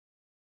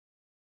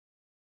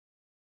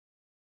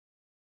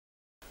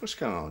What's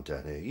going on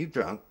down here? You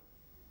drunk?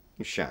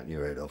 You're shouting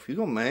your head off. You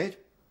gone mad?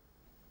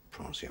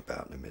 Prancing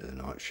about in the middle of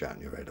the night,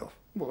 shouting your head off.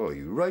 What are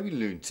you, raving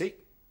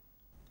lunatic?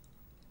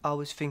 I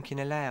was thinking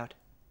aloud.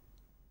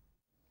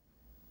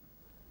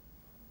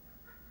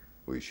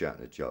 Were you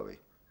shouting at Joey?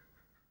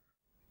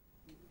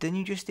 Didn't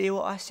you just hear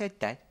what I said,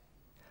 Dad?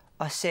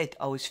 I said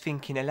I was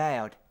thinking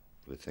aloud.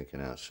 You were thinking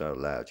out so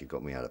loud you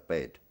got me out of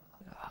bed.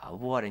 Oh,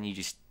 why don't you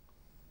just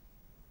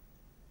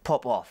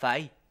pop off,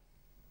 eh?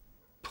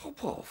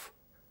 Pop off?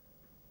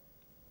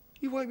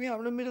 You wake me up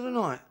in the middle of the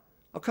night.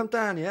 I come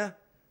down here.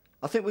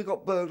 I think we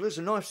got burglars,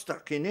 a knife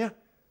stuck in here.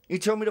 You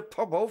tell me to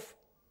pop off?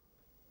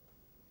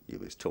 You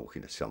was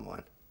talking to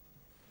someone.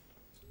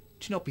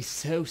 Do not be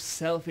so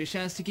selfish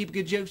as to keep a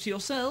good joke to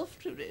yourself.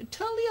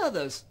 Tell the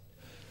others.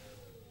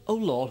 Oh,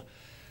 Lord.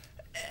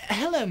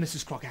 Hello,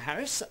 Mrs.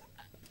 Crocker-Harris.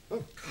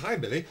 Oh, hi,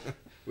 Billy.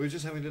 We were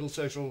just having a little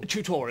social...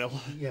 Tutorial.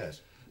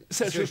 Yes.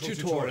 Social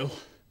tutorial.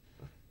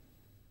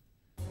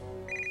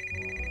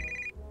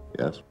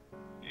 Yes?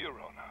 Your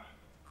Honour,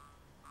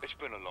 it's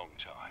been a long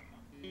time.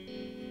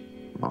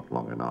 Not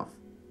long enough.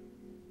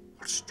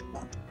 What did you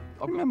want?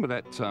 I remember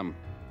that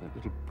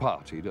little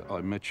party that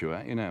I met you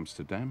at in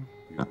Amsterdam.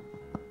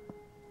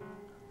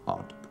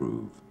 Hard to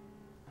prove.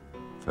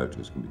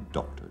 Photos can be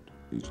doctored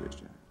these days,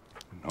 Jack.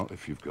 Not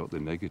if you've got the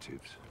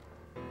negatives.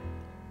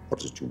 What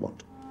did you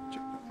want?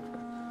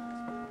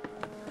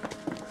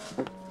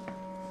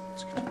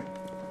 Excuse me.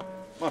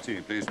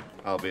 Martini, please.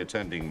 I'll be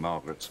attending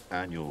Margaret's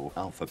annual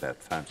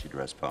alphabet fancy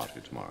dress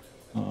party tomorrow.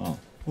 Oh,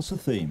 what's the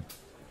theme?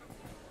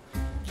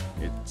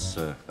 It's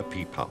a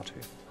P party.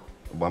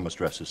 One must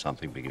dress as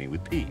something beginning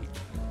with P.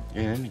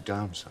 The only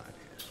downside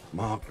is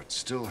Margaret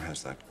still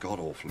has that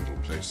god-awful little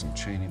place in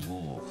Cheney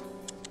Wharf.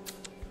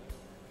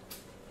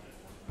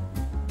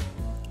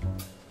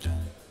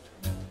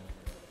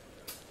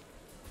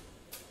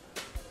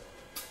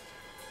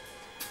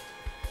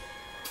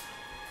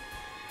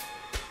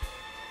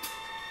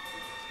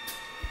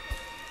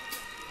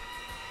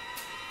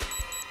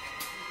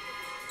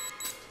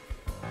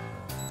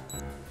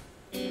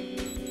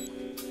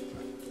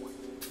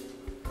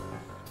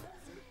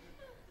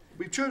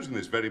 We've chosen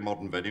this very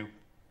modern venue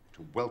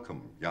to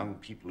welcome young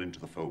people into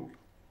the fold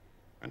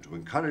and to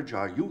encourage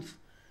our youth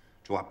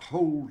to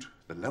uphold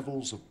the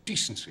levels of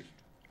decency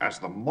as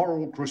the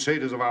moral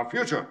crusaders of our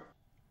future.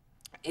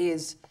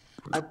 Is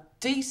a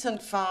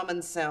decent farm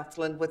in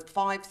Southland with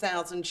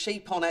 5,000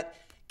 sheep on it.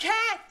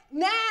 Kath,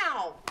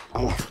 now!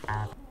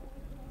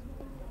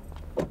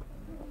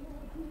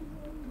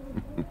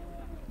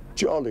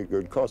 Jolly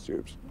good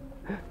costumes.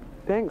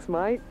 Thanks,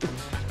 mate.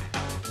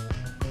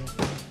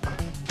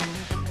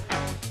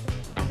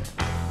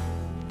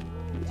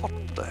 What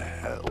the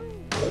hell?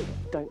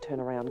 Don't turn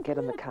around. Get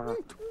in the car.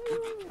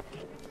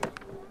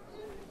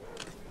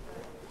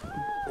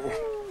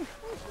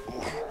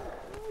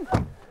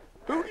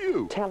 Who are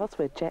you? Tell us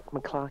where Jack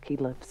McClarkey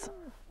lives.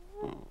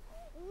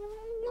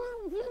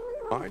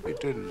 I'd be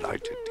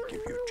delighted to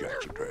give you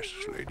Jack's address,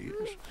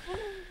 ladies.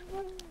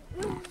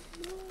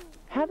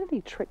 How did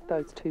he trick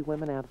those two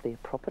women out of their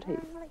properties?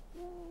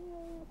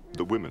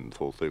 The women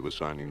thought they were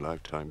signing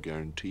lifetime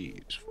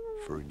guarantees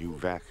for a new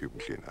vacuum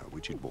cleaner,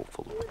 which he'd bought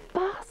for them.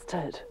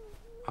 Bastard!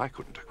 I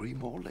couldn't agree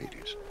more,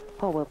 ladies.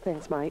 Oh, well,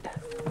 thanks, mate.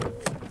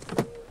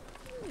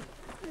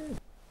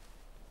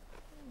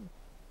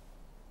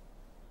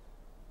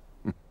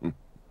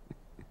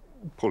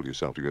 Pull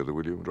yourself together,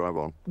 will you, and drive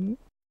on.